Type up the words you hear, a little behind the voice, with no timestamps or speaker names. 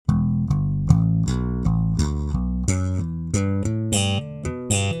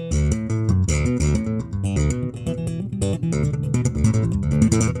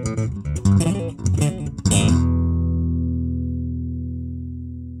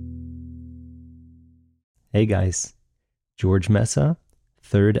Hey guys, George Mesa,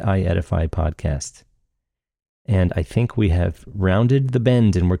 Third Eye Edify podcast. And I think we have rounded the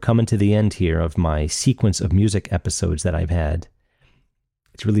bend and we're coming to the end here of my sequence of music episodes that I've had.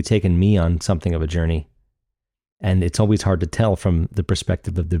 It's really taken me on something of a journey. And it's always hard to tell from the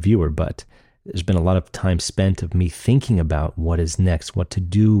perspective of the viewer, but there's been a lot of time spent of me thinking about what is next, what to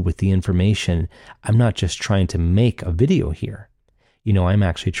do with the information. I'm not just trying to make a video here. I'm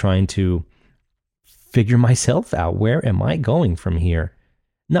actually trying to figure myself out. Where am I going from here?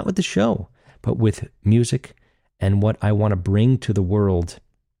 Not with the show, but with music and what I want to bring to the world.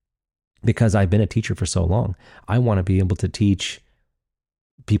 Because I've been a teacher for so long, I want to be able to teach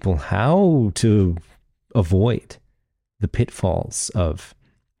people how to avoid the pitfalls of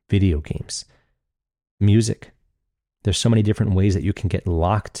video games, music. There's so many different ways that you can get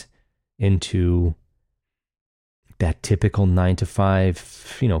locked into that typical 9 to 5,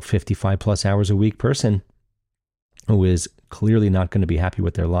 55 plus hours a week person who is clearly not going to be happy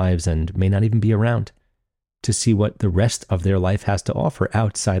with their lives and may not even be around to see what the rest of their life has to offer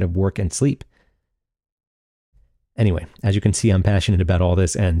outside of work and sleep. Anyway, as you can see, I'm passionate about all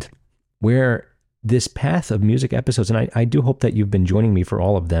this and where this path of music episodes, and I do hope that you've been joining me for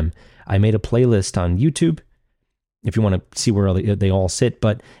all of them. I made a playlist on YouTube if you want to see where they all sit,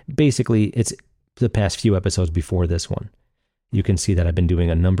 but basically it's the past few episodes before this one. You can see that I've been doing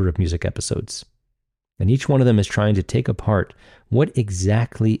a number of music episodes. And each one of them is trying to take apart what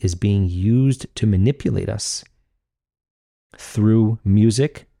exactly is being used to manipulate us through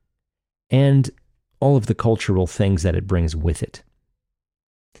music and all of the cultural things that it brings with it.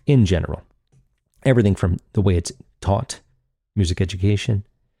 In general, everything from the way it's taught, music education,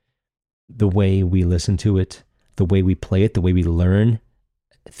 the way we listen to it, the way we play it, the way we learn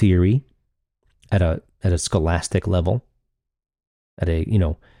theory, at a scholastic level, at a,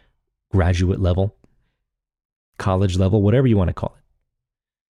 graduate level, college level, whatever you want to call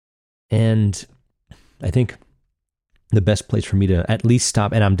it. And I think the best place for me to at least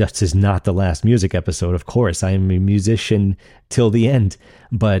stop, and this is not the last music episode, of course, I am a musician till the end,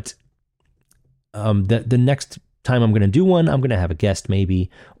 but the next time I'm going to do one, I'm going to have a guest maybe,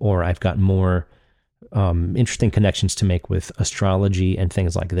 or I've got more interesting connections to make with astrology and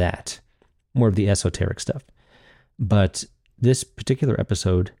things like that. More of the esoteric stuff. But this particular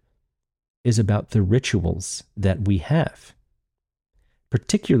episode is about the rituals that we have,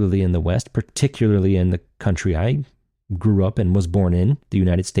 particularly in the West, particularly in the country I grew up and was born in, the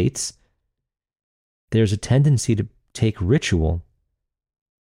United States. There's a tendency to take ritual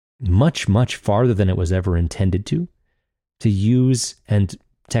much, much farther than it was ever intended to use and,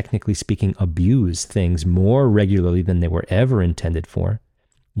 technically speaking, abuse things more regularly than they were ever intended for.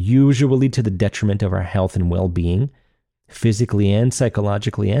 Usually to the detriment of our health and well-being, physically and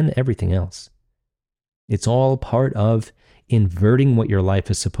psychologically and everything else. It's all part of inverting what your life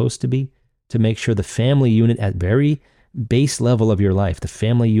is supposed to be to make sure the family unit at very base level of your life, the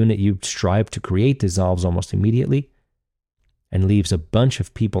family unit you strive to create, dissolves almost immediately and leaves a bunch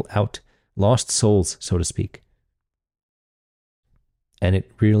of people out, lost souls, so to speak. And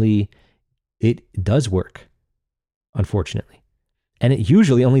it does work, unfortunately. And it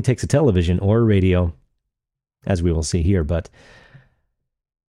usually only takes a television or a radio, as we will see here. But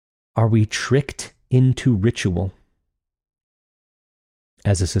are we tricked into ritual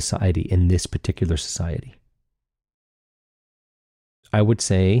as a society, in this particular society? I would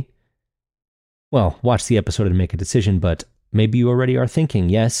say, well, watch the episode and make a decision, but maybe you already are thinking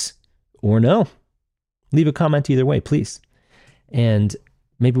yes or no. Leave a comment either way, please. And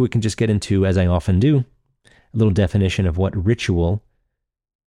maybe we can just get into, as I often do, a little definition of what ritual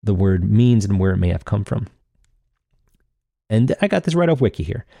the word means and where it may have come from. And I got this right off Wiki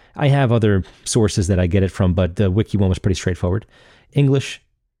here. I have other sources that I get it from, but the Wiki one was pretty straightforward. English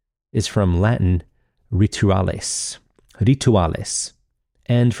is from Latin rituales,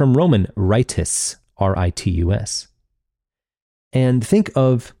 and from Roman ritus, R-I-T-U-S. And think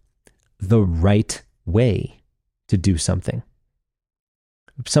of the right way to do something.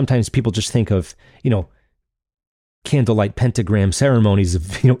 Sometimes people just think of, candlelight pentagram ceremonies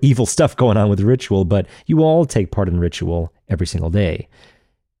of evil stuff going on with ritual, but you all take part in ritual every single day.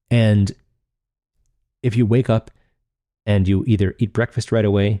 And if you wake up and you either eat breakfast right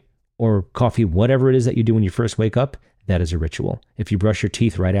away or coffee, whatever it is that you do when you first wake up, that is a ritual. If you brush your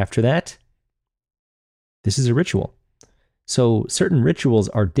teeth right after that, this is a ritual. So certain rituals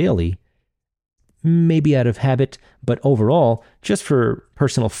are daily, maybe out of habit, but overall, just for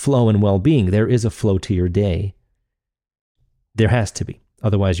personal flow and well-being, there is a flow to your day. There has to be.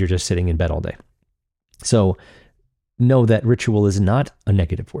 Otherwise, you're just sitting in bed all day. So know that ritual is not a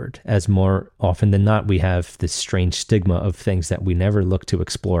negative word, as more often than not we have this strange stigma of things that we never look to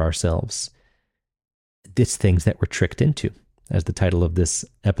explore ourselves. It's things that we're tricked into, as the title of this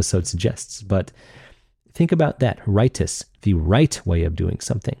episode suggests. But think about that, ritus, the right way of doing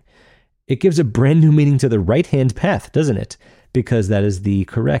something. It gives a brand new meaning to the right-hand path, doesn't it? Because that is the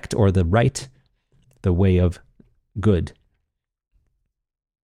correct or the right, the way of good.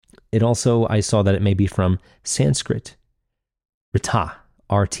 It also, I saw that it may be from Sanskrit, rita,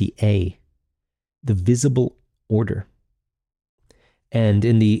 R-T-A, the visible order. And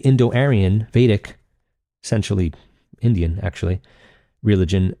in the Indo-Aryan, Vedic, essentially Indian actually,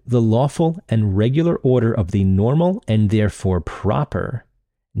 religion, the lawful and regular order of the normal and therefore proper,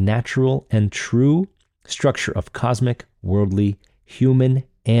 natural and true structure of cosmic, worldly, human,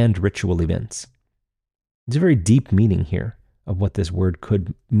 and ritual events. There's a very deep meaning here of what this word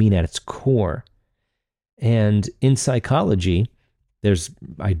could mean at its core. And in psychology, there's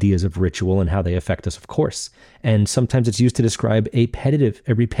ideas of ritual and how they affect us, of course. And sometimes it's used to describe a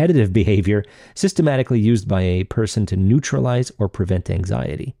repetitive behavior systematically used by a person to neutralize or prevent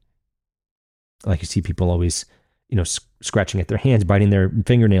anxiety. Like you see people always, scratching at their hands, biting their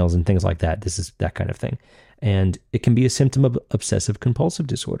fingernails and things like that. This is that kind of thing. And it can be a symptom of obsessive compulsive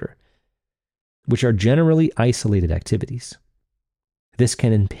disorder, which are generally isolated activities. This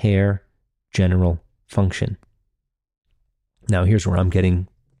can impair general function. Now, here's where I'm getting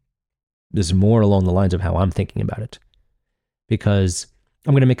this more along the lines of how I'm thinking about it, because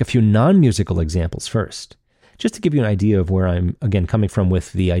I'm going to make a few non-musical examples first, just to give you an idea of where I'm, again, coming from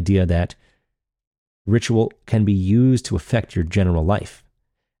with the idea that ritual can be used to affect your general life,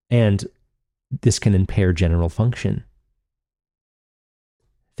 and this can impair general function.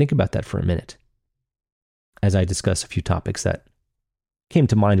 Think about that for a minute as I discuss a few topics that came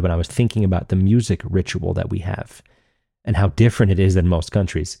to mind when I was thinking about the music ritual that we have and how different it is than most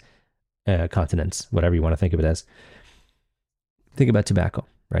countries, continents, whatever you want to think of it as. Think about tobacco,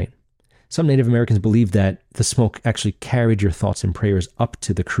 right? Some Native Americans believed that the smoke actually carried your thoughts and prayers up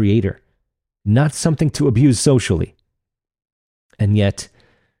to the Creator, not something to abuse socially. And yet,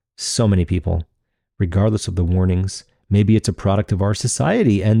 so many people, regardless of the warnings, maybe it's a product of our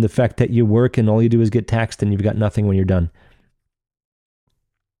society and the fact that you work and all you do is get taxed and you've got nothing when you're done.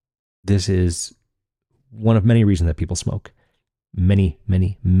 This is one of many reasons that people smoke. Many,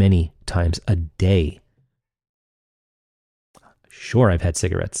 many, many times a day. Sure, I've had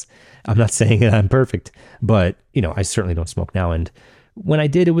cigarettes. I'm not saying that I'm perfect, but, I certainly don't smoke now. And when I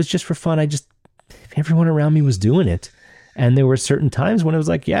did, it was just for fun. Everyone around me was doing it. And there were certain times when it was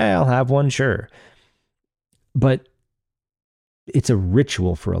like, yeah, I'll have one, sure. But it's a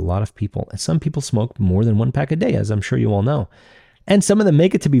ritual for a lot of people. And some people smoke more than one pack a day, as I'm sure you all know. And some of them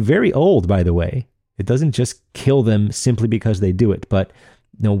make it to be very old, by the way. It doesn't just kill them simply because they do it, but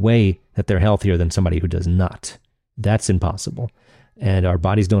no way that they're healthier than somebody who does not. That's impossible. And our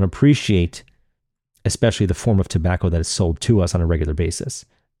bodies don't appreciate, especially the form of tobacco that is sold to us on a regular basis.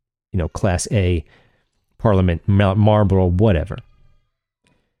 Class A, Parliament, Marlboro, whatever.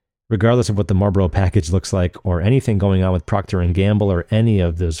 Regardless of what the Marlboro package looks like or anything going on with Procter & Gamble or any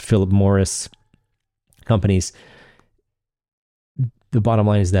of those Philip Morris companies, the bottom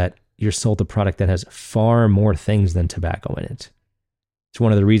line is that you're sold a product that has far more things than tobacco in it. It's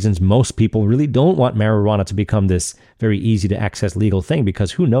one of the reasons most people really don't want marijuana to become this very easy to access legal thing,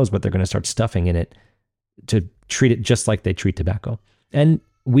 because who knows what they're going to start stuffing in it to treat it just like they treat tobacco. And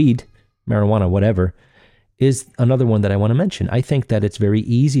weed, marijuana, whatever, is another one that I want to mention. I think that it's very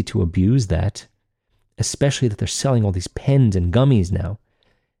easy to abuse that, especially that they're selling all these pens and gummies now.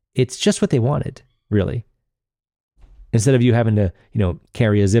 It's just what they wanted, really. Instead of you having to,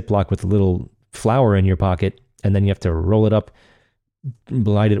 carry a Ziploc with a little flour in your pocket, and then you have to roll it up,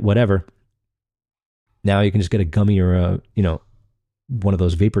 light it, whatever. Now you can just get a gummy or one of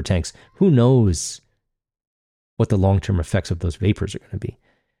those vapor tanks. Who knows what the long-term effects of those vapors are going to be?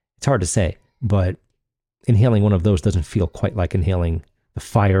 It's hard to say, but inhaling one of those doesn't feel quite like inhaling the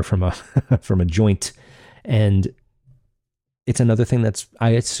fire from a from a joint. And it's another thing that's,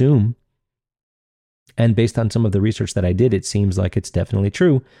 I assume, and based on some of the research that I did, it seems like it's definitely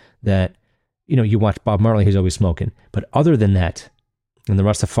true that, you watch Bob Marley, he's always smoking. But other than that, and the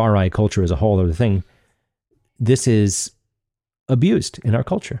Rastafari culture as a whole other thing, this is abused in our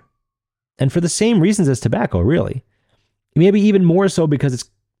culture. And for the same reasons as tobacco, really. Maybe even more so because it's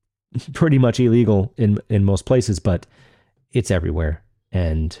pretty much illegal in most places, but it's everywhere.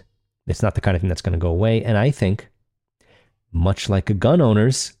 And it's not the kind of thing that's going to go away. And I think, much like gun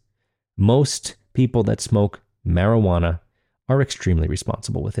owners, most people that smoke marijuana are extremely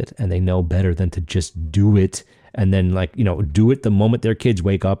responsible with it, and they know better than to just do it and then do it the moment their kids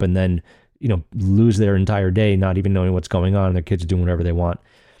wake up, and then lose their entire day not even knowing what's going on, and their kids doing whatever they want.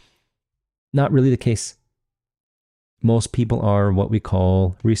 Not really the case. Most people are what we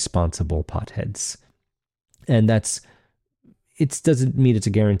call responsible potheads. And it doesn't mean it's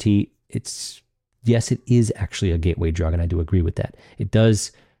a guarantee. Yes, it is actually a gateway drug, and I do agree with that. It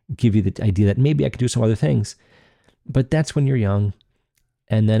does give you the idea that maybe I could do some other things. But that's when you're young.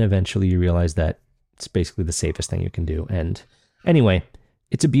 And then eventually you realize that it's basically the safest thing you can do. And anyway,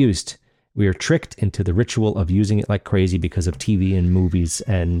 it's abused. We are tricked into the ritual of using it like crazy because of TV and movies.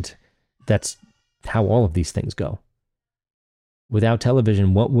 And that's how all of these things go. Without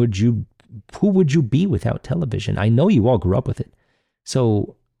television, who would you be without television? I know you all grew up with it.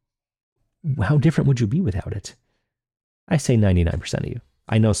 So how different would you be without it? I say 99% of you.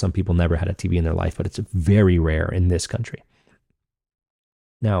 I know some people never had a TV in their life, but it's very rare in this country.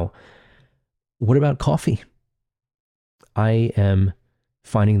 Now, what about coffee? I am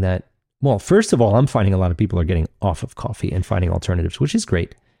finding that, well, first of all, I'm finding a lot of people are getting off of coffee and finding alternatives, which is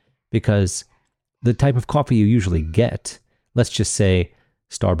great, because the type of coffee you usually get, let's just say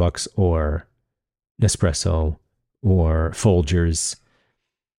Starbucks or Nespresso or Folgers,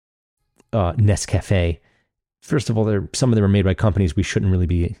 Nescafe. First of all, some of them are made by companies we shouldn't really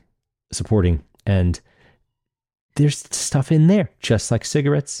be supporting. And there's stuff in there, just like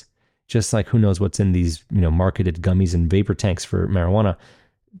cigarettes, just like who knows what's in these, marketed gummies and vapor tanks for marijuana.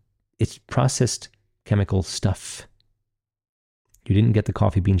 It's processed chemical stuff. You didn't get the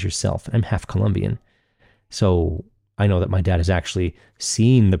coffee beans yourself. I'm half Colombian. So I know that my dad has actually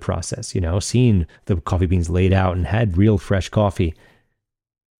seen the process, seen the coffee beans laid out and had real fresh coffee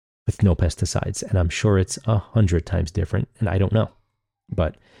with no pesticides. And I'm sure it's 100 times different, and I don't know.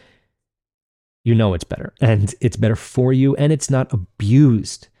 But it's better, and it's better for you, and it's not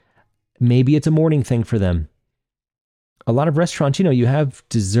abused. Maybe it's a morning thing for them. A lot of restaurants, you have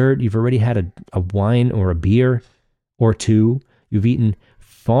dessert, you've already had a wine or a beer or two. You've eaten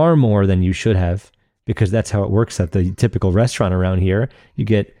far more than you should have, because that's how it works at the typical restaurant around here. You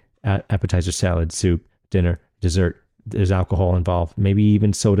get appetizer, salad, soup, dinner, dessert. There's alcohol involved, maybe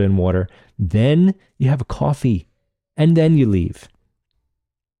even soda and water. Then you have a coffee, and then you leave.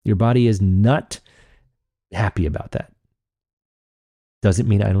 Your body is not happy about that. Doesn't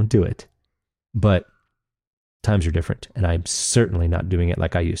mean I don't do it, but times are different, and I'm certainly not doing it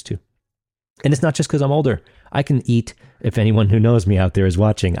like I used to. And it's not just because I'm older. I can eat, if anyone who knows me out there is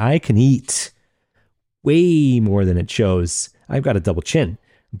watching, I can eat way more than it shows. I've got a double chin,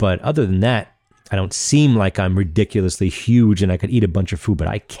 but other than that, I don't seem like I'm ridiculously huge and I could eat a bunch of food, but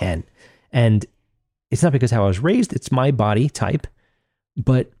I can. And it's not because how I was raised, it's my body type,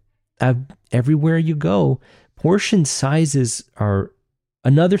 but everywhere you go, portion sizes are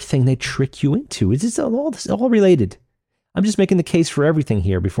another thing they trick you into. It's all related. I'm just making the case for everything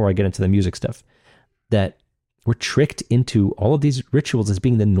here before I get into the music stuff, that we're tricked into all of these rituals as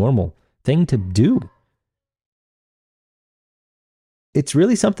being the normal thing to do. It's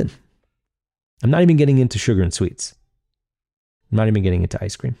really something. I'm not even getting into sugar and sweets. I'm not even getting into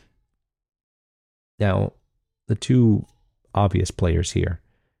ice cream. Now, the two obvious players here,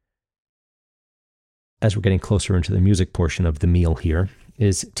 as we're getting closer into the music portion of the meal here,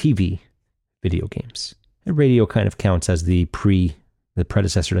 is TV, video games. And radio kind of counts as the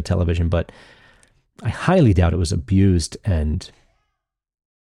predecessor to television, but I highly doubt it was abused and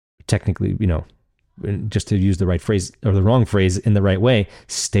technically, just to use the right phrase or the wrong phrase in the right way,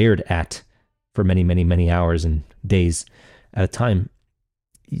 stared at for many, many, many hours and days at a time.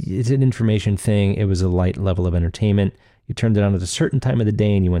 It's an information thing. It was a light level of entertainment. You turned it on at a certain time of the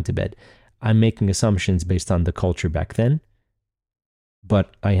day and you went to bed. I'm making assumptions based on the culture back then,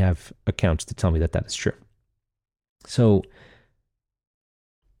 but I have accounts to tell me that is true. So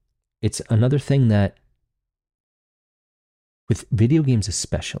it's another thing that, with video games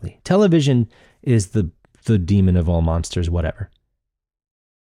especially, television is the demon of all monsters, whatever.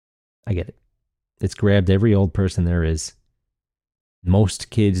 I get it. It's grabbed every old person there is. Most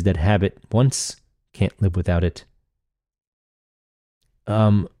kids that have it once can't live without it.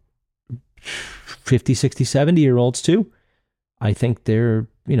 50, 60, 70-year-olds too. I think they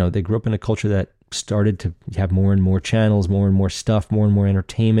grew up in a culture that started to have more and more channels, more and more stuff, more and more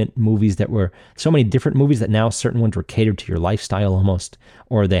entertainment, movies that were so many different movies that now certain ones were catered to your lifestyle almost,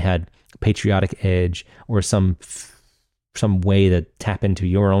 or they had patriotic edge or some way to tap into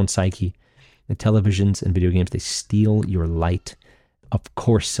your own psyche. The televisions and video games, they steal your light. Of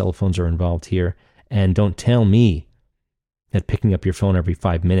course, cell phones are involved here. And don't tell me that picking up your phone every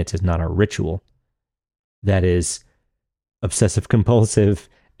 5 minutes is not a ritual. That is obsessive compulsive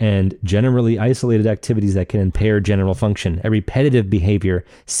and generally isolated activities that can impair general function, a repetitive behavior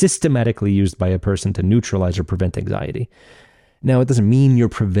systematically used by a person to neutralize or prevent anxiety. Now, it doesn't mean you're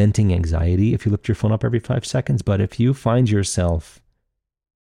preventing anxiety if you lift your phone up every 5 seconds, but if you find yourself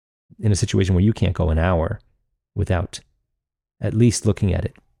in a situation where you can't go an hour without at least looking at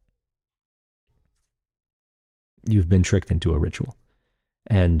it, you've been tricked into a ritual.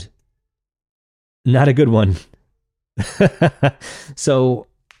 And not a good one. So,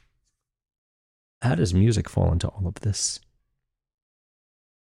 how does music fall into all of this?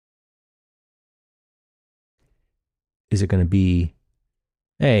 Is it going to be,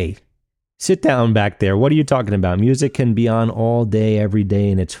 hey, sit down back there. What are you talking about? Music can be on all day, every day,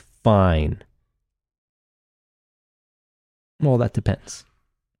 and it's fine. Well, that depends.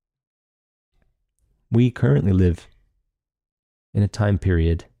 We currently live in a time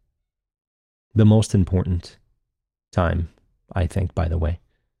period, the most important time, I think, by the way,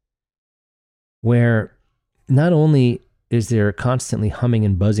 where not only is there constantly humming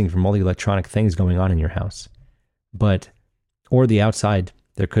and buzzing from all the electronic things going on in your house, or the outside,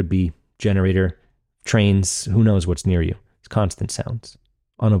 there could be generator, trains, who knows what's near you. It's constant sounds,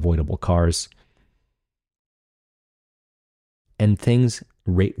 unavoidable cars. And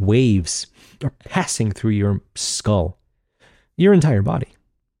waves are passing through your skull, your entire body.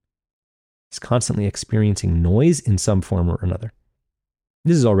 It's constantly experiencing noise in some form or another.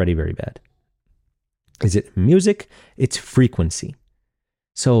 This is already very bad. Is it music? It's frequency.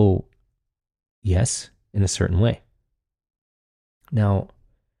 So, yes, in a certain way. Now,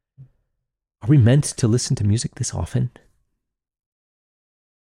 are we meant to listen to music this often?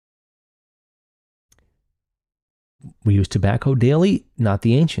 We use tobacco daily, not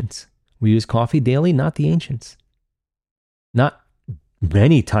the ancients. We use coffee daily, not the ancients. Not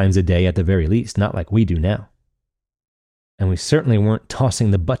many times a day at the very least, not like we do now. And we certainly weren't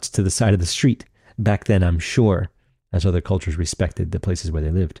tossing the butts to the side of the street back then, I'm sure, as other cultures respected the places where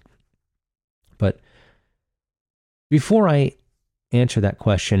they lived. But before I answer that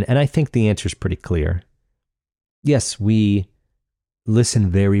question, and I think the answer is pretty clear, yes, we listen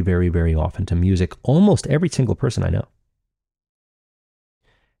very, very, very often to music, almost every single person I know.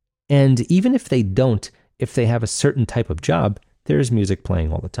 And even if they don't, if they have a certain type of job, there's music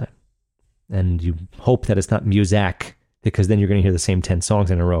playing all the time. And you hope that it's not Muzak, because then you're going to hear the same 10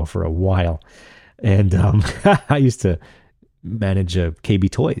 songs in a row for a while. And I used to manage KB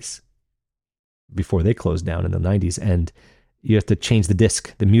Toys before they closed down in the 90s, and you have to change the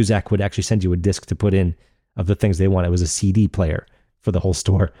disc. The Muzak would actually send you a disc to put in of the things they want. It was a CD player for the whole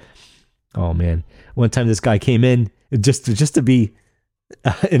store. Oh man. One time this guy came in, just to be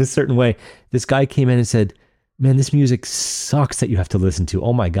in a certain way, this guy came in and said, man, this music sucks that you have to listen to.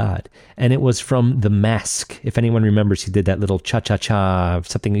 Oh my God. And it was from The Mask. If anyone remembers, he did that little cha-cha-cha,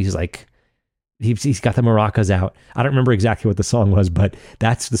 something. He's like, he's got the maracas out. I don't remember exactly what the song was, but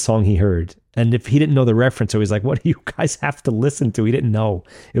that's the song he heard. And if he didn't know the reference, so he's like, what do you guys have to listen to? He didn't know.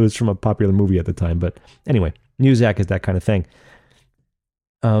 It was from a popular movie at the time. But anyway, Muzak is that kind of thing.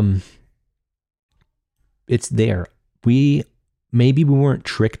 It's there. Maybe we weren't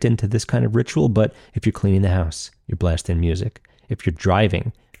tricked into this kind of ritual, but if you're cleaning the house, you're blasting music. If you're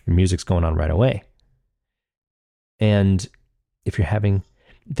driving, your music's going on right away. And if you're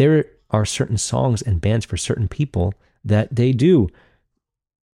there are certain songs and bands for certain people that they do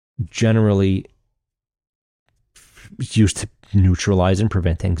generally used to neutralize and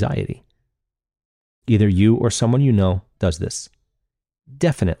prevent anxiety. Either you or someone you know does this.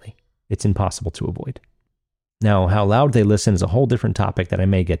 Definitely, it's impossible to avoid. Now, how loud they listen is a whole different topic that I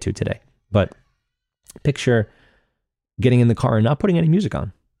may get to today. But picture getting in the car and not putting any music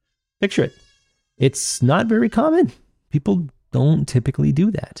on. Picture it. It's not very common. People don't typically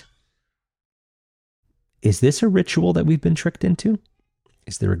do that. Is this a ritual that we've been tricked into?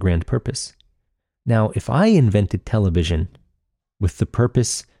 Is there a grand purpose? Now, if I invented television with the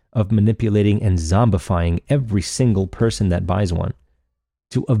purpose of manipulating and zombifying every single person that buys one,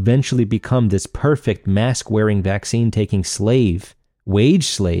 to eventually become this perfect mask-wearing, vaccine-taking slave, wage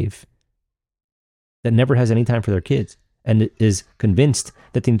slave, that never has any time for their kids and is convinced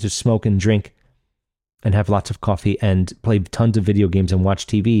that they need to smoke and drink and have lots of coffee and play tons of video games and watch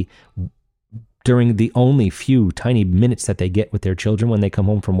TV during the only few tiny minutes that they get with their children when they come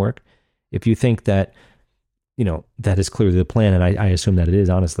home from work. If you think that, that is clearly the plan, and I assume that it is,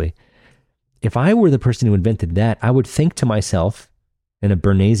 honestly. If I were the person who invented that, I would think to myself, in a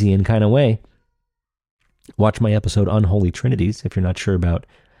Bernaysian kind of way, watch my episode Unholy Trinities, if you're not sure about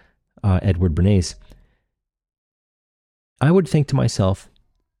Edward Bernays. I would think to myself,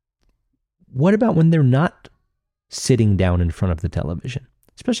 what about when they're not sitting down in front of the television?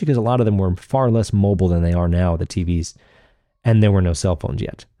 especially because a lot of them were far less mobile than they are now, the TVs, and there were no cell phones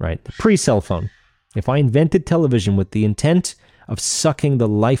yet, right? Pre-cell phone. If I invented television with the intent of sucking the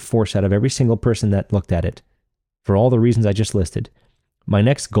life force out of every single person that looked at it, for all the reasons I just listed, my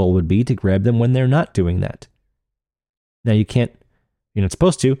next goal would be to grab them when they're not doing that. Now you can't, you're not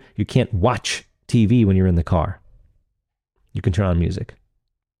supposed to, you can't watch TV when you're in the car. You can turn on music.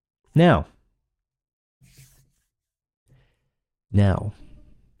 Now,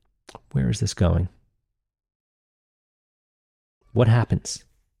 where is this going? What happens?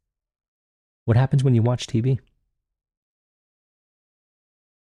 What happens when you watch TV?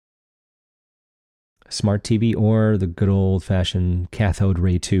 Smart TV or the good old-fashioned cathode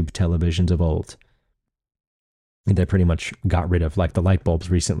ray tube televisions of old. They pretty much got rid of, like the light bulbs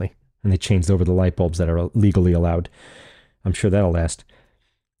recently, and they changed over the light bulbs that are legally allowed. I'm sure that'll last.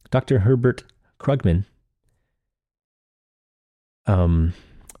 Dr. Herbert Krugman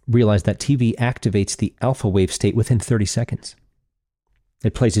realized that TV activates the alpha wave state within 30 seconds.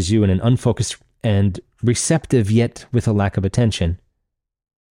 It places you in an unfocused and receptive yet with a lack of attention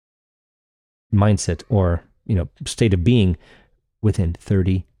mindset or, state of being within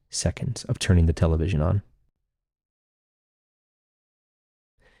 30 seconds of turning the television on.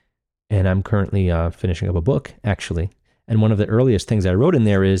 And I'm currently finishing up a book, actually. And one of the earliest things I wrote in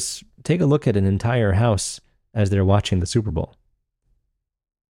there is take a look at an entire house as they're watching the Super Bowl.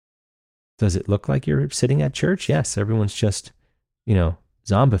 Does it look like you're sitting at church? Yes, everyone's just,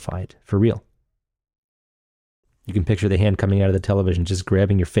 zombified for real. You can picture the hand coming out of the television, just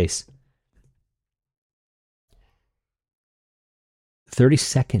grabbing your face. 30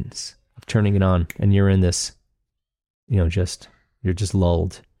 seconds of turning it on, and you're in this, you're just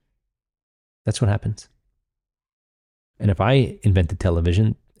lulled. That's what happens. And if I invented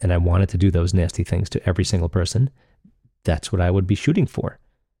television and I wanted to do those nasty things to every single person, that's what I would be shooting for.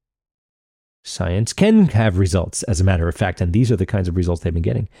 Science can have results, as a matter of fact, and these are the kinds of results they've been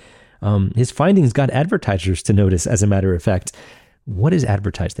getting. His findings got advertisers to notice, as a matter of fact. What is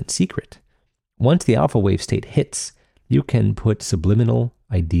advertised in secret? Once the alpha wave state hits, you can put subliminal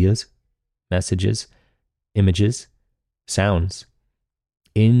ideas, messages, images, sounds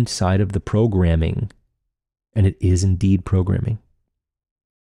inside of the programming, and it is indeed programming.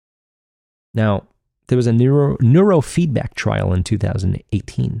 Now, there was a neurofeedback trial in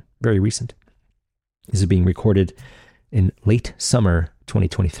 2018, very recent. This is being recorded in late summer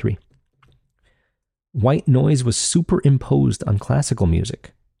 2023. White noise was superimposed on classical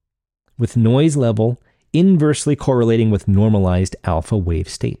music, with noise level inversely correlating with normalized alpha wave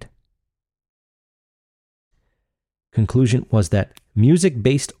state. Conclusion was that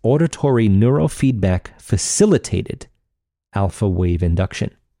music-based auditory neurofeedback facilitated alpha wave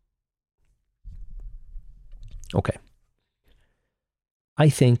induction. Okay. I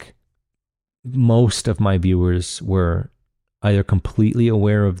think most of my viewers were either completely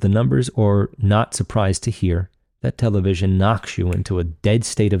aware of the numbers or not surprised to hear that television knocks you into a dead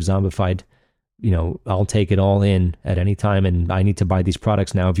state of zombified, I'll take it all in at any time and I need to buy these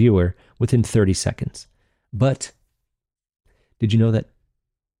products now, viewer, within 30 seconds. But did you know that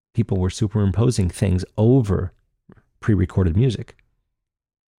people were superimposing things over pre-recorded music?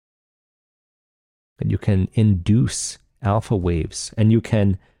 That you can induce alpha waves and you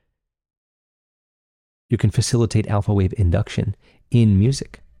can facilitate alpha wave induction in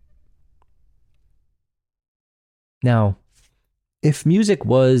music. Now, if music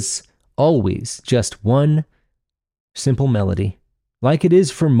was always just one simple melody, like it is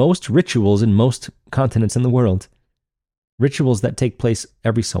for most rituals in most continents in the world, rituals that take place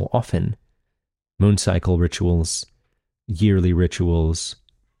every so often, moon cycle rituals, yearly rituals,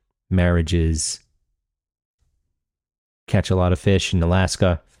 marriages, catch a lot of fish in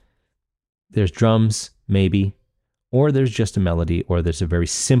Alaska, there's drums, maybe, or there's just a melody, or there's a very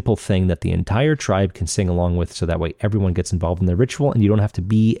simple thing that the entire tribe can sing along with, so that way everyone gets involved in the ritual, and you don't have to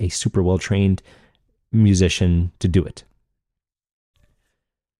be a super well-trained musician to do it.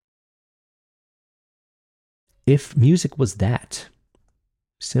 If music was that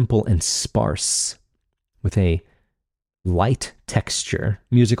simple and sparse, with a light texture,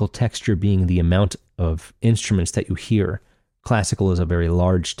 musical texture being the amount of instruments that you hear, classical is a very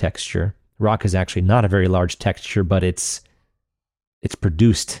large texture. Rock is actually not a very large texture, but it's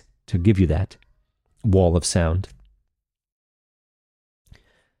produced to give you that wall of sound.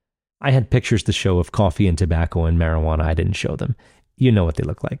 I had pictures to show of coffee and tobacco and marijuana. I didn't show them. You know what they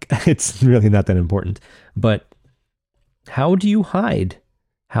look like. It's really not that important. But how do you hide?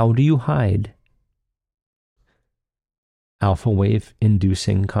 How do you hide alpha wave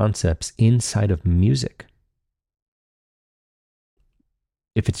inducing concepts inside of music?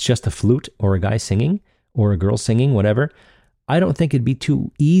 If it's just a flute or a guy singing or a girl singing, whatever, I don't think it'd be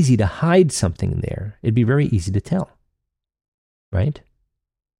too easy to hide something there. It'd be very easy to tell, right?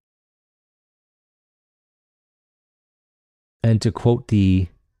 And to quote the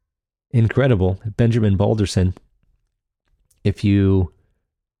incredible Benjamin Balderson, if you,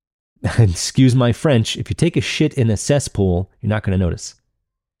 excuse my French, if you take a shit in a cesspool, you're not going to notice.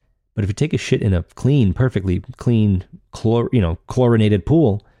 But if you take a shit in a clean, perfectly clean, chlorinated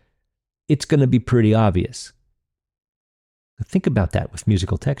pool, it's going to be pretty obvious. Think about that with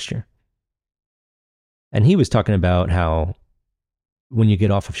musical texture. And he was talking about how when you get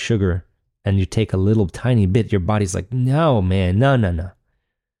off of sugar and you take a little tiny bit, your body's like, no, man, no.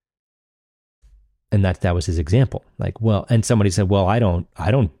 And that was his example. Like, well, and somebody said, well, I don't,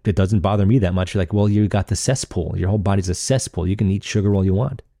 it doesn't bother me that much. You're like, well, you got the cesspool. Your whole body's a cesspool. You can eat sugar all you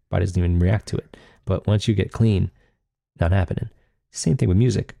want. Body doesn't even react to it. But once you get clean, not happening. Same thing with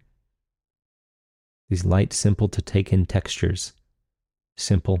music. These light, simple to take in textures.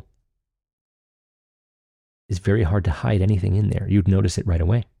 Simple. It's very hard to hide anything in there. You'd notice it right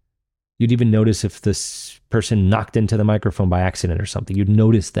away. You'd even notice if this person knocked into the microphone by accident or something. You'd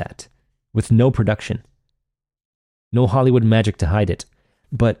notice that with no production. No Hollywood magic to hide it.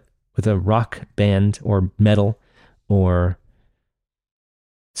 But with a rock band or metal or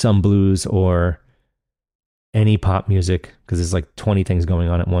some blues or any pop music, because there's like 20 things going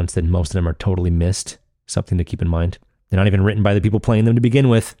on at once, then most of them are totally missed. Something to keep in mind. They're not even written by the people playing them to begin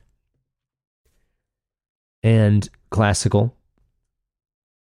with. And classical,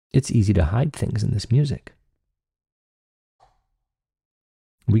 it's easy to hide things in this music.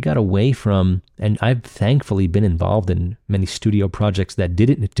 We got away from, and I've thankfully been involved in many studio projects that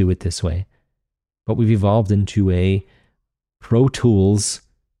didn't do it this way, but we've evolved into a Pro Tools,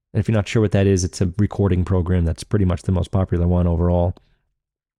 and if you're not sure what that is, it's a recording program that's pretty much the most popular one overall.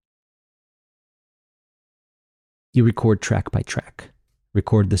 You record track by track.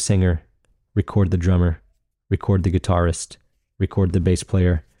 Record the singer, record the drummer, record the guitarist, record the bass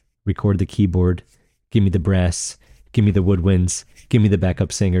player, record the keyboard, give me the brass, give me the woodwinds, give me the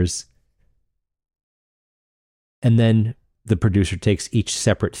backup singers. And then the producer takes each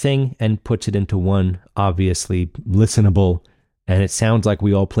separate thing and puts it into one obviously listenable, and it sounds like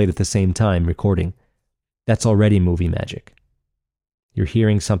we all played at the same time recording. That's already movie magic. You're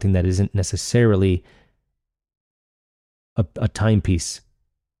hearing something that isn't necessarily a timepiece.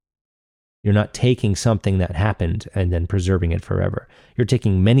 You're not taking something that happened and then preserving it forever. You're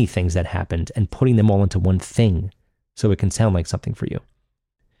taking many things that happened and putting them all into one thing so it can sound like something for you.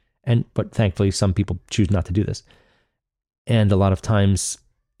 But thankfully, some people choose not to do this. And a lot of times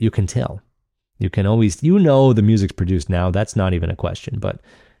you can tell. You can always, the music's produced now. That's not even a question. But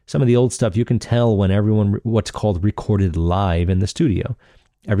some of the old stuff, you can tell when everyone, what's called recorded live in the studio.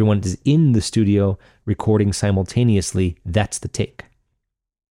 Everyone is in the studio recording simultaneously. That's the take.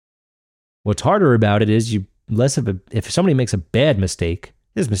 What's harder about it is if somebody makes a bad mistake,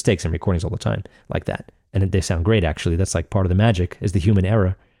 there's mistakes in recordings all the time like that. And they sound great, actually. That's like part of the magic, is the human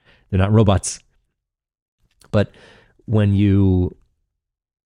error. They're not robots. But when you'd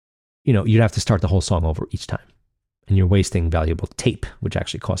have to start the whole song over each time. And you're wasting valuable tape, which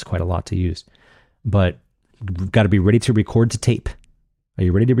actually costs quite a lot to use. But you've got to be ready to record to tape. Are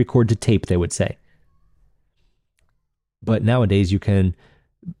you ready to record to tape, they would say. But nowadays you can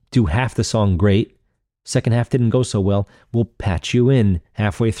do half the song great. Second half didn't go so well. We'll patch you in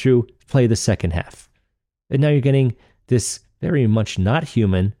halfway through, play the second half. And now you're getting this very much not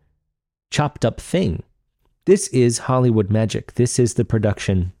human, chopped up thing. This is Hollywood magic. This is the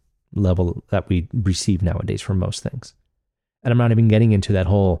production level that we receive nowadays for most things. And I'm not even getting into that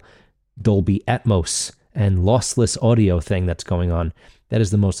whole Dolby Atmos and lossless audio thing that's going on. That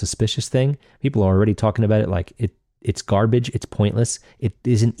is the most suspicious thing. People are already talking about it like it's garbage, it's pointless. It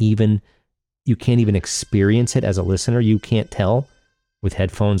isn't even, you can't even experience it as a listener. You can't tell with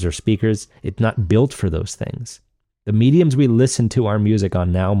headphones or speakers. It's not built for those things. The mediums we listen to our music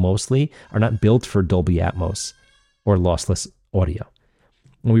on now mostly are not built for Dolby Atmos or lossless audio.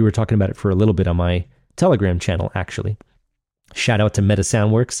 And we were talking about it for a little bit on my Telegram channel, actually. Shout out to Meta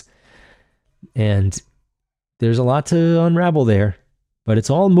Soundworks. And there's a lot to unravel there, but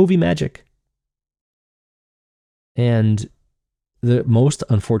it's all movie magic. And the most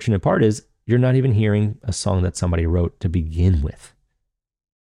unfortunate part is you're not even hearing a song that somebody wrote to begin with.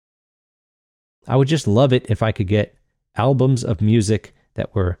 I would just love it if I could get albums of music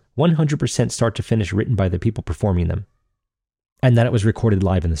that were 100% start to finish written by the people performing them, and that it was recorded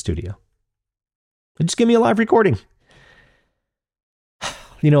live in the studio. Just give me a live recording.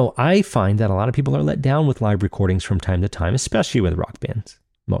 I find that a lot of people are let down with live recordings from time to time, especially with rock bands.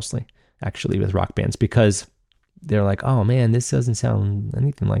 mostly, actually, with rock bands, because they're like, oh man, this doesn't sound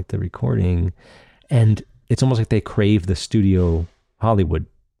anything like the recording. And it's almost like they crave the studio Hollywood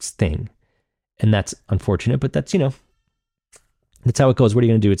thing. And that's unfortunate, but that's, that's how it goes. What are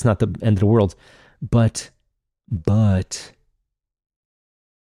you going to do? It's not the end of the world. But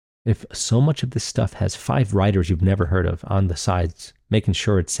if so much of this stuff has 5 writers you've never heard of on the sides, making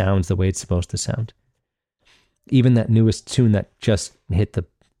sure it sounds the way it's supposed to sound. Even that newest tune that just hit the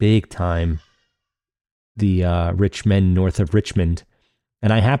big time, the Rich Men North of Richmond.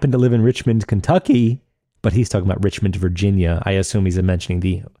 And I happen to live in Richmond, Kentucky, but he's talking about Richmond, Virginia. I assume he's mentioning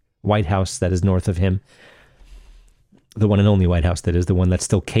the White House that is north of him. The one and only White House, that is, the one that's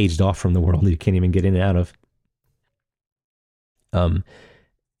still caged off from the world you can't even get in and out of.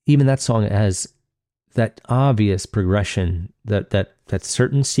 Even that song has that obvious progression, that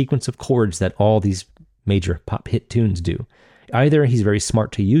certain sequence of chords that all these major pop hit tunes do. Either he's very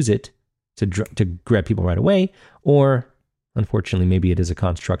smart to use it to grab people right away, or unfortunately, maybe it is a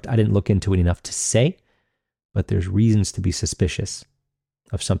construct. I didn't look into it enough to say, but there's reasons to be suspicious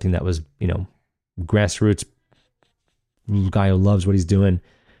of something that was, grassroots guy who loves what he's doing,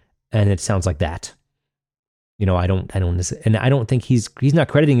 and it sounds like that. I don't think he's not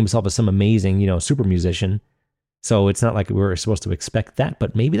crediting himself as some amazing, super musician. So it's not like we're supposed to expect that,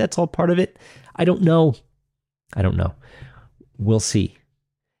 but maybe that's all part of it. I don't know. We'll see.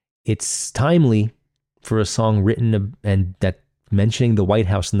 It's timely for a song written and that mentioning the White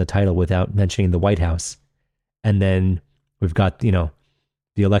House in the title without mentioning the White House. And then we've got, the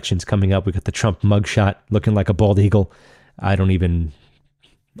elections coming up. We've got the Trump mugshot looking like a bald eagle. I'll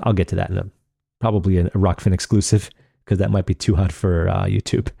get to that in probably a Rockfin exclusive, because that might be too hot for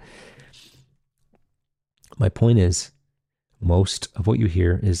YouTube. My point is, most of what you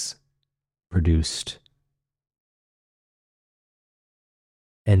hear is produced.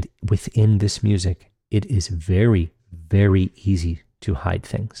 And within this music, it is very, very easy to hide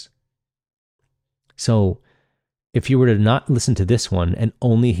things. So if you were to not listen to this one and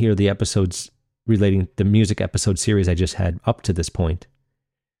only hear the episodes relating the music episode series I just had up to this point,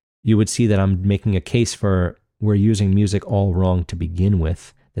 you would see that I'm making a case for we're using music all wrong to begin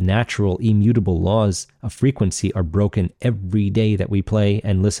with. The natural, immutable laws of frequency are broken every day that we play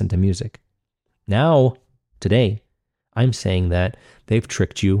and listen to music. Now, today, I'm saying that they've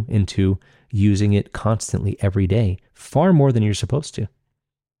tricked you into using it constantly every day, far more than you're supposed to,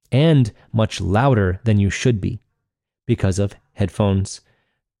 and much louder than you should be because of headphones.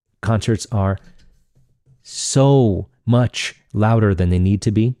 Concerts are so much louder than they need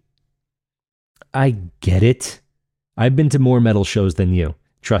to be. I get it. I've been to more metal shows than you,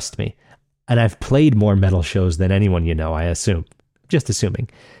 trust me. And I've played more metal shows than anyone I assume. Just assuming.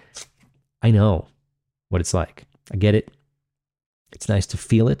 I know what it's like. I get it. It's nice to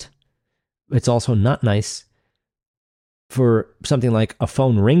feel it. It's also not nice for something like a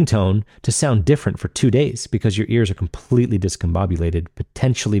phone ringtone to sound different for 2 days because your ears are completely discombobulated,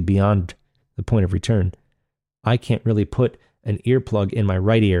 potentially beyond the point of return. I can't really put an earplug in my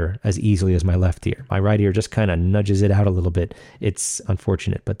right ear as easily as my left ear. My right ear just kind of nudges it out a little bit. It's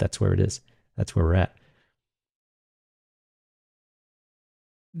unfortunate, but that's where it is. That's where we're at.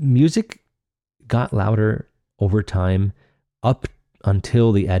 Music got louder over time up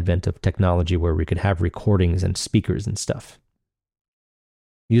until the advent of technology where we could have recordings and speakers and stuff.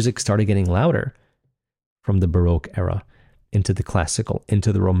 Music started getting louder from the Baroque era into the classical,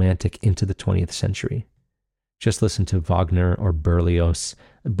 into the Romantic, into the 20th century. Just listen to Wagner or Berlioz.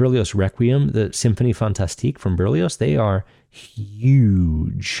 Berlioz Requiem, the Symphonie Fantastique from Berlioz, they are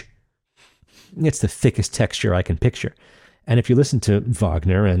huge. It's the thickest texture I can picture. And if you listen to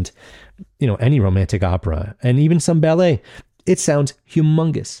Wagner and, any romantic opera and even some ballet, it sounds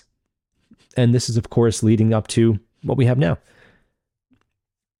humongous. And this is, of course, leading up to what we have now.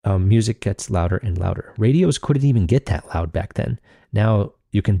 Music gets louder and louder. Radios couldn't even get that loud back then. Now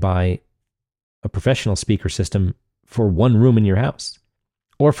you can buy a professional speaker system for one room in your house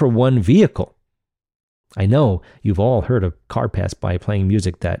or for one vehicle. I know you've all heard a car pass by playing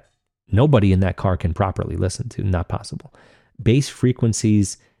music that nobody in that car can properly listen to. Not possible. Bass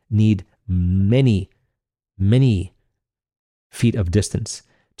frequencies need many, many feet of distance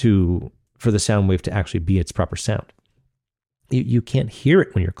for the sound wave to actually be its proper sound. You can't hear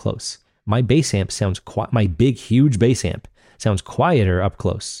it when you're close. My bass amp sounds my big, huge bass amp sounds quieter up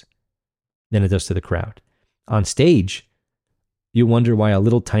close than it does to the crowd. On stage, you wonder why a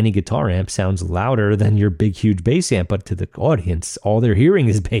little tiny guitar amp sounds louder than your big, huge bass amp, but to the audience, all they're hearing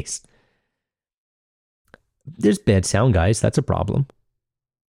is bass. There's bad sound, guys. That's a problem.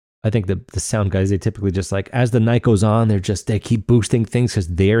 I think the sound guys, they typically just like, as the night goes on, they keep boosting things because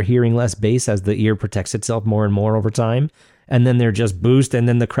they're hearing less bass as the ear protects itself more and more over time. And then they're just boost, and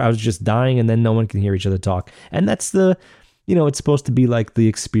then the crowd's just dying, and then no one can hear each other talk. And that's it's supposed to be like the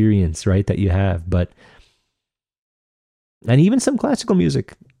experience, right, that you have. And even some classical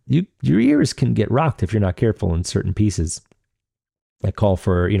music, your ears can get rocked if you're not careful in certain pieces that call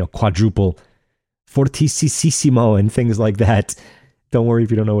for, quadruple, fortissimo, and things like that. Don't worry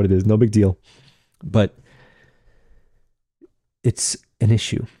if you don't know what it is. No big deal. But it's an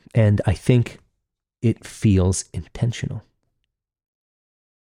issue. And I think it feels intentional.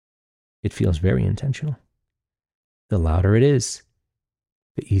 It feels very intentional. The louder it is,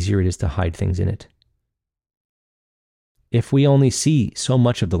 the easier it is to hide things in it. If we only see so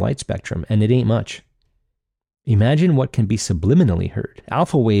much of the light spectrum, and it ain't much, imagine what can be subliminally heard.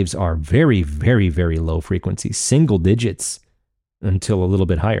 Alpha waves are very, very, very low frequencies, single digits until a little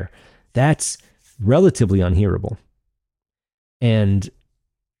bit higher. That's relatively unhearable. And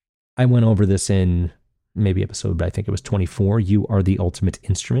I went over this in maybe episode, but I think it was 24. You are the ultimate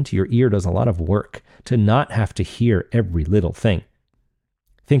instrument. Your ear does a lot of work to not have to hear every little thing.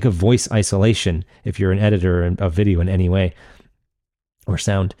 Think of voice isolation if you're an editor of video in any way, or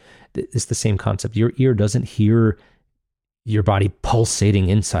sound. It's the same concept. Your ear doesn't hear your body pulsating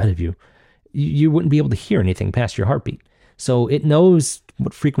inside of you. You wouldn't be able to hear anything past your heartbeat. So it knows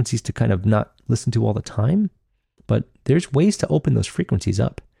what frequencies to kind of not listen to all the time, but there's ways to open those frequencies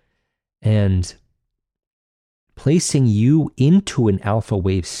up. And placing you into an alpha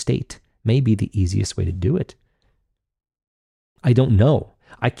wave state may be the easiest way to do it. I don't know.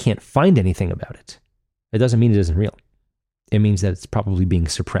 I can't find anything about it. It doesn't mean it isn't real. It means that it's probably being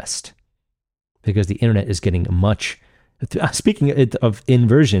suppressed because the internet is getting much. Speaking of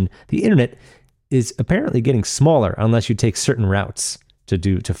inversion, the internet is apparently getting smaller unless you take certain routes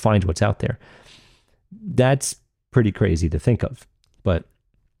to find what's out there. That's pretty crazy to think of, but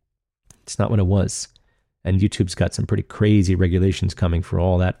it's not what it was. And YouTube's got some pretty crazy regulations coming for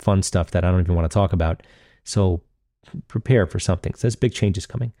all that fun stuff that I don't even want to talk about. So prepare for something. So there's big changes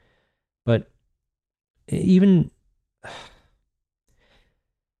coming. But even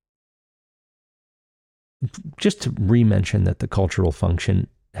just to re-mention that the cultural function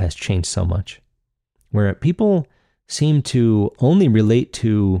has changed so much, where people seem to only relate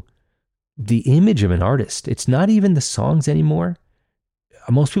to the image of an artist. It's not even the songs anymore.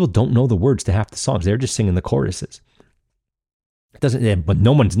 Most people don't know the words to half the songs. They're just singing the choruses. But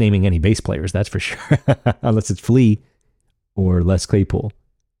no one's naming any bass players, that's for sure, unless it's Flea or Les Claypool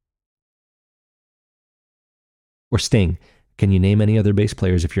or Sting. Can you name any other bass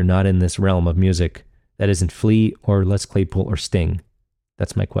players if you're not in this realm of music that isn't Flea or Les Claypool or Sting?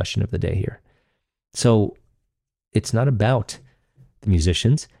 That's my question of the day here. So it's not about the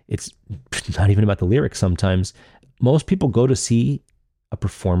musicians. It's not even about the lyrics sometimes. Most people go to see a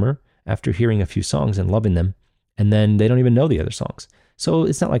performer after hearing a few songs and loving them, and then they don't even know the other songs. So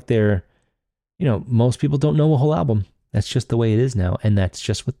it's not like they're, most people don't know a whole album. That's just the way it is now, and that's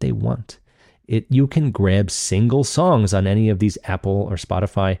just what they want. You can grab single songs on any of these Apple or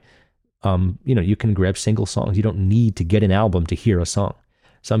Spotify. You can grab single songs. You don't need to get an album to hear a song.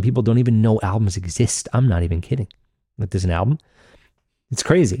 Some people don't even know albums exist. I'm not even kidding. Like, there's an album. It's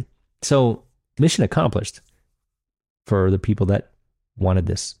crazy. So mission accomplished for the people that wanted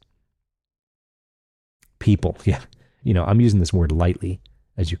this. People, yeah. I'm using this word lightly,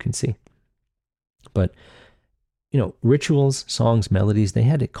 as you can see. But, rituals, songs, melodies, they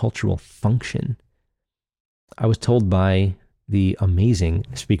had a cultural function. I was told by the amazing,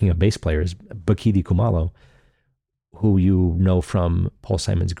 speaking of bass players, Bakidi Kumalo, who you know from Paul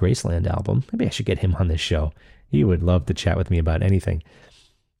Simon's Graceland album. Maybe I should get him on this show. He would love to chat with me about anything.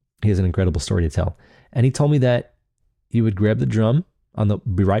 He has an incredible story to tell. And he told me that you would grab the drum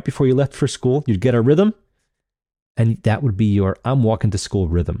right before you left for school. You'd get a rhythm, and that would be your I'm walking to school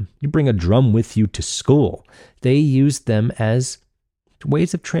rhythm. You bring a drum with you to school. They used them as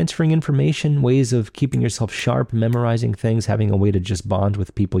ways of transferring information, ways of keeping yourself sharp, memorizing things, having a way to just bond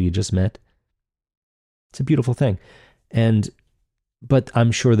with people you just met. It's a beautiful thing. But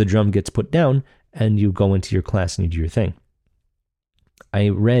I'm sure the drum gets put down and you go into your class and you do your thing. I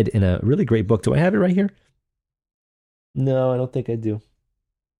read in a really great book. Do I have it right here? No, I don't think I do.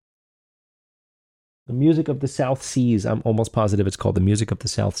 The Music of the South Seas. I'm almost positive it's called The Music of the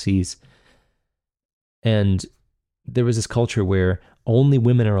South Seas. And there was this culture where only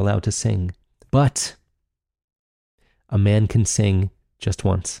women are allowed to sing, but a man can sing just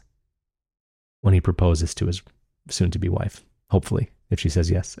once when he proposes to his soon-to-be wife, hopefully, if she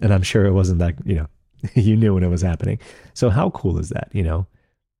says yes. And I'm sure it wasn't that, you knew when it was happening. So how cool is that,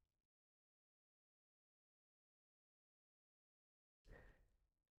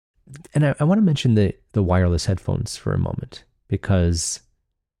 And I want to mention the wireless headphones for a moment, because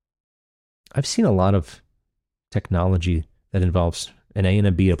I've seen a lot of technology that involves an A and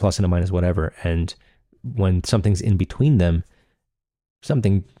a B, a plus and a minus, whatever. And when something's in between them,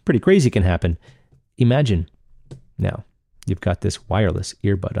 something pretty crazy can happen. Imagine now you've got this wireless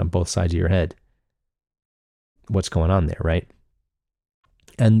earbud on both sides of your head. What's going on there, right?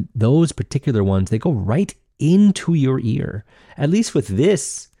 And those particular ones, they go right into your ear. At least with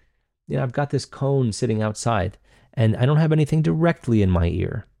this, I've got this cone sitting outside and I don't have anything directly in my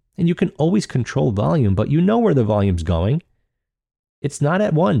ear. And you can always control volume, but you know where the volume's going. It's not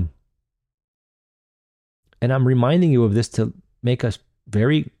at one. And I'm reminding you of this to make a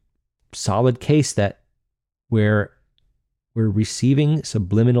very solid case that we're receiving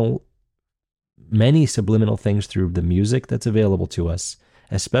many subliminal things through the music that's available to us,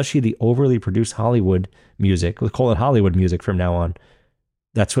 especially the overly produced Hollywood music. We'll call it Hollywood music from now on.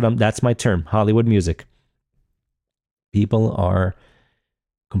 That's my term, Hollywood music. People are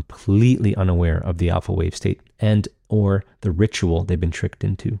completely unaware of the alpha wave state and or the ritual they've been tricked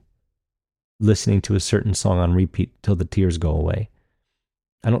into, listening to a certain song on repeat till the tears go away.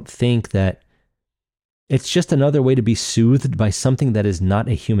 I don't think that it's just another way to be soothed by something that is not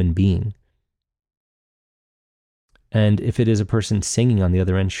a human being. And if it is a person singing on the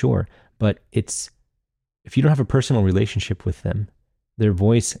other end, sure, but if you don't have a personal relationship with them, their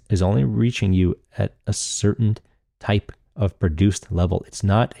voice is only reaching you at a certain type of produced level. It's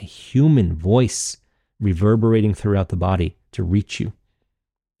not a human voice reverberating throughout the body to reach you.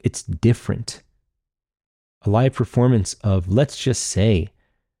 It's different. A live performance of, let's just say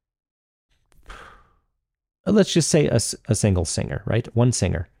a single singer, right? One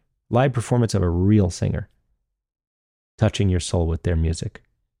singer. Live performance of a real singer touching your soul with their music,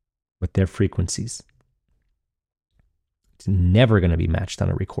 with their frequencies. It's never going to be matched on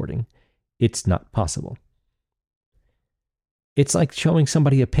a recording. It's not possible. It's like showing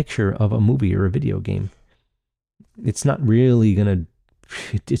somebody a picture of a movie or a video game. It's not going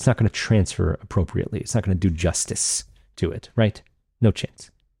to transfer appropriately. It's not going to do justice to it, right? No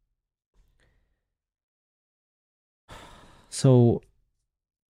chance. So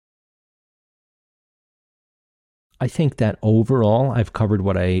I think that overall I've covered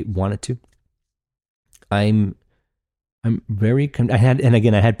what I wanted to. I'm very, I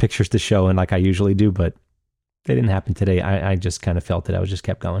had pictures to show, and like I usually do, but they didn't happen today. I just kind of felt it. I just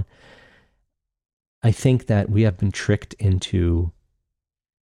kept going. I think that we have been tricked into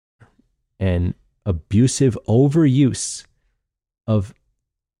an abusive overuse of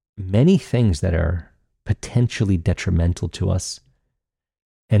many things that are potentially detrimental to us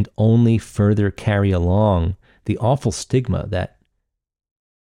and only further carry along the awful stigma that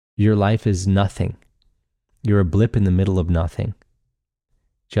your life is nothing. You're a blip in the middle of nothing.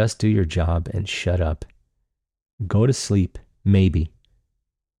 Just do your job and shut up. Go to sleep, maybe.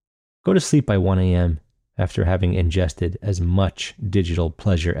 Go to sleep by 1 a.m. after having ingested as much digital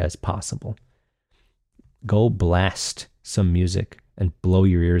pleasure as possible. Go blast some music and blow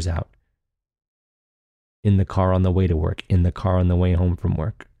your ears out. In the car on the way to work, in the car on the way home from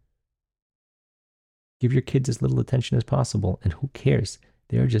work. Give your kids as little attention as possible, and who cares?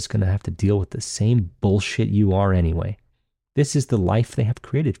 They're just going to have to deal with the same bullshit you are anyway. This is the life they have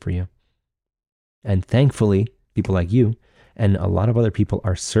created for you. And thankfully, people like you and a lot of other people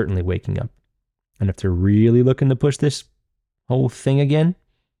are certainly waking up. And if they're really looking to push this whole thing again,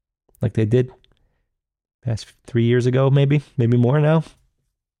 like they did past 3 years ago, maybe more now,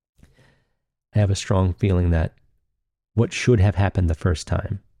 I have a strong feeling that what should have happened the first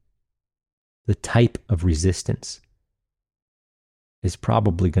time, the type of resistance, is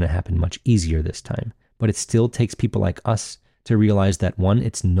probably going to happen much easier this time. But it still takes people like us to realize that, one,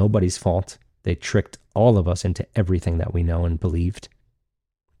 it's nobody's fault. They tricked all of us into everything that we know and believed.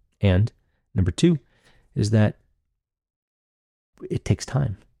 And number two is that it takes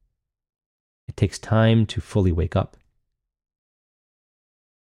time. It takes time to fully wake up.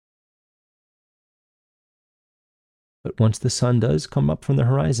 But once the sun does come up from the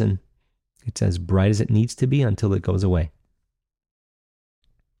horizon, it's as bright as it needs to be until it goes away.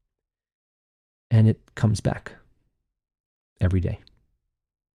 And it comes back every day.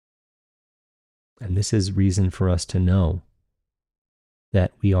 And this is reason for us to know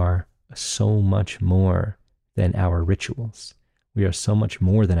that we are so much more than our rituals. We are so much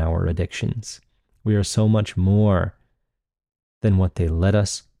more than our addictions. We are so much more than what they let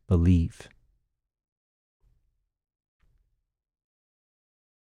us believe.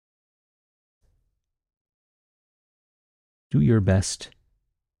 Do your best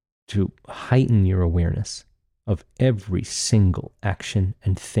to heighten your awareness of every single action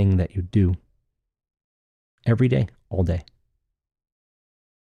and thing that you do. Every day, all day.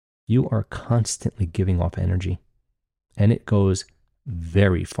 You are constantly giving off energy, and it goes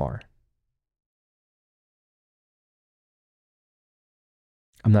very far.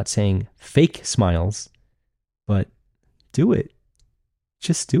 I'm not saying fake smiles, but do it.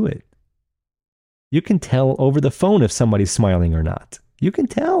 Just do it. You can tell over the phone if somebody's smiling or not. You can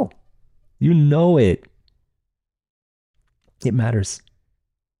tell. You know it. It matters.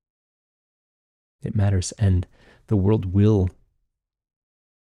 It matters, and the world will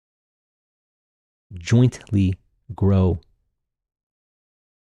jointly grow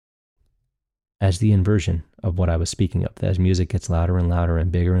as the inversion of what I was speaking of, as music gets louder and louder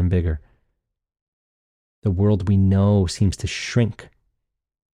and bigger. The world we know seems to shrink.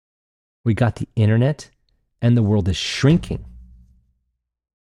 We got the internet, and the world is shrinking.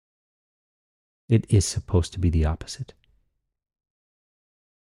 It is supposed to be the opposite.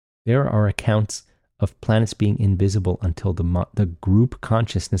 There are accounts of planets being invisible until the group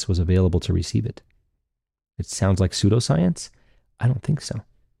consciousness was available to receive it. It sounds like pseudoscience? I don't think so.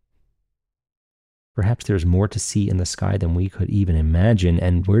 Perhaps there's more to see in the sky than we could even imagine,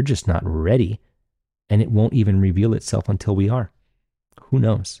 and we're just not ready, and it won't even reveal itself until we are. Who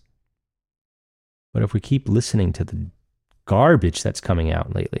knows? But if we keep listening to the garbage that's coming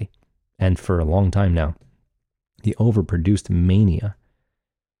out lately, and for a long time now, the overproduced mania,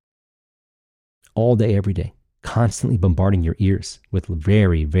 all day, every day, constantly bombarding your ears with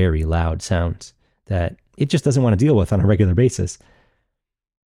very, very loud sounds that it just doesn't want to deal with on a regular basis.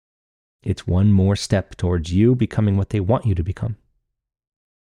 It's one more step towards you becoming what they want you to become.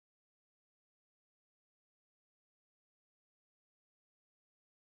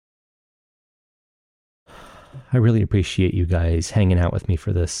 I really appreciate you guys hanging out with me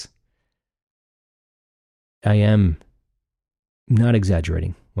for this. I am not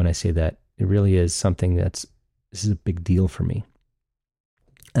exaggerating when I say that. It really is something this is a big deal for me.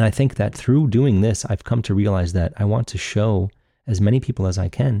 And I think that through doing this, I've come to realize that I want to show as many people as I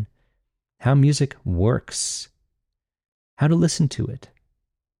can how music works, how to listen to it,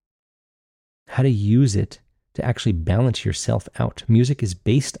 how to use it to actually balance yourself out. Music is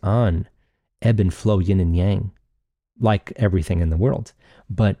based on ebb and flow, yin and yang, like everything in the world.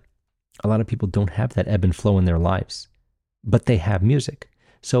 But a lot of people don't have that ebb and flow in their lives, but they have music.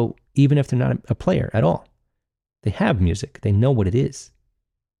 So even if they're not a player at all, they have music. They know what it is.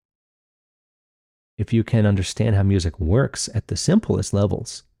 If you can understand how music works at the simplest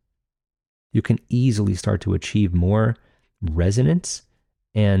levels, you can easily start to achieve more resonance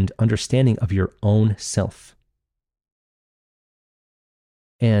and understanding of your own self.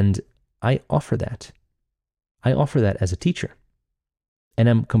 And I offer that. I offer that as a teacher. And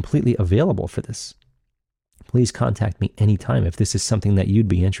I'm completely available for this. Please contact me anytime if this is something that you'd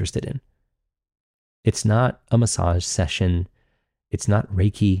be interested in. It's not a massage session. It's not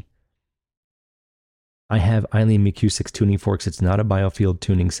Reiki. I have Eileen McCusick's tuning forks. It's not a biofield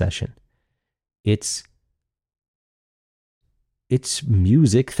tuning session. It's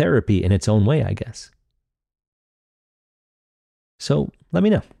music therapy in its own way, I guess. So let me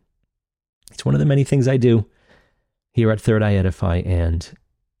know. It's one of the many things I do here at Third Eye Edify, and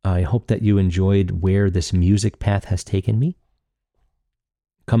I hope that you enjoyed where this music path has taken me.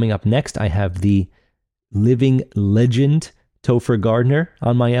 Coming up next, I have the living legend Topher Gardner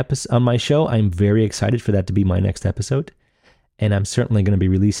on my show. I'm very excited for that to be my next episode. And I'm certainly going to be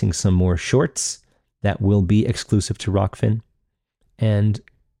releasing some more shorts that will be exclusive to Rockfin. And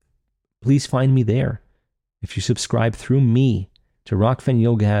please find me there. If you subscribe through me to Rockfin,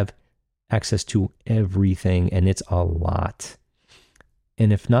 you'll have access to everything, and it's a lot.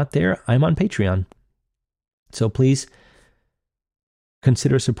 And if not there, I'm on Patreon. So please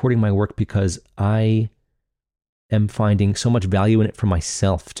consider supporting my work, because I am finding so much value in it for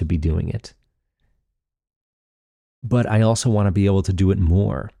myself to be doing it. But I also want to be able to do it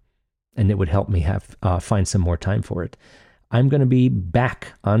more, and it would help me find some more time for it. I'm going to be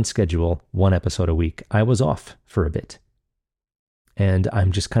back on schedule, 1 episode a week. I was off for a bit, and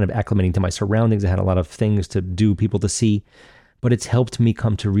I'm just kind of acclimating to my surroundings. I had a lot of things to do, people to see, but it's helped me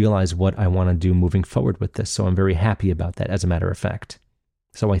come to realize what I want to do moving forward with this. So I'm very happy about that, as a matter of fact.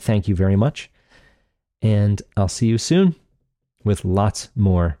 So I thank you very much, and I'll see you soon with lots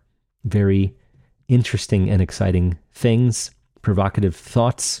more very interesting and exciting things, provocative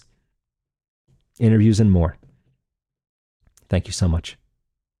thoughts, interviews, and more. Thank you so much.